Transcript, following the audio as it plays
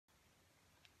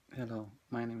Hello,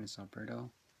 my name is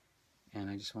Alberto, and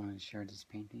I just wanted to share this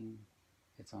painting.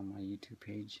 It's on my YouTube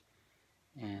page,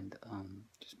 and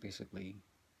just basically,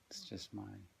 it's just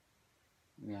my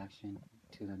reaction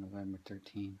to the November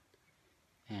 13th.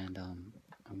 And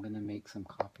I'm gonna make some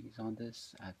copies on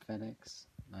this at FedEx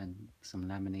and some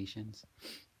laminations.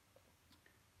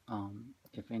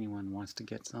 If anyone wants to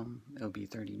get some, it'll be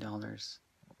 $30,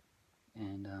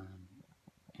 and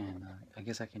I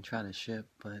guess I can try to ship,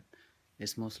 but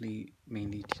it's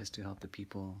mainly just to help the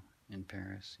people in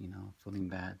Paris, feeling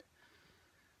bad.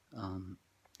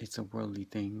 It's a worldly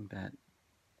thing that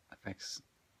affects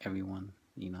everyone,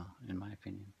 in my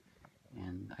opinion.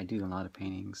 And I do a lot of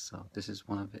paintings, so this is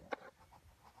one of it.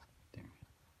 There.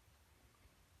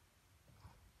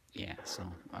 Yeah, so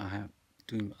I have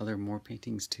doing more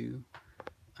paintings too.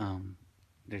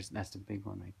 That's the big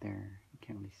one right there. You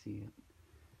can't really see it.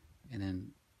 And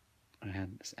then I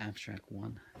had this abstract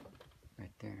one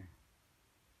right there.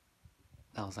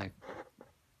 That was like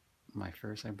my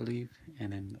first, I believe.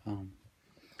 And then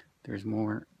there's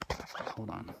more. Hold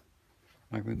on,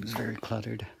 my room is very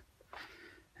cluttered.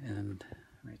 And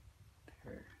right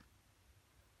there.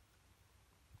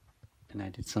 And I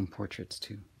did some portraits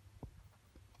too.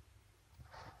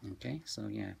 Okay, so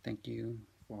yeah, thank you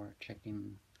for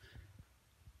checking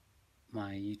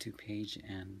my YouTube page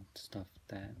and stuff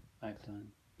that I've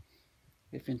done.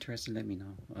 If interested, let me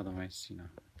know. Otherwise,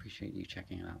 appreciate you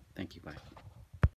checking it out. Thank you. Bye.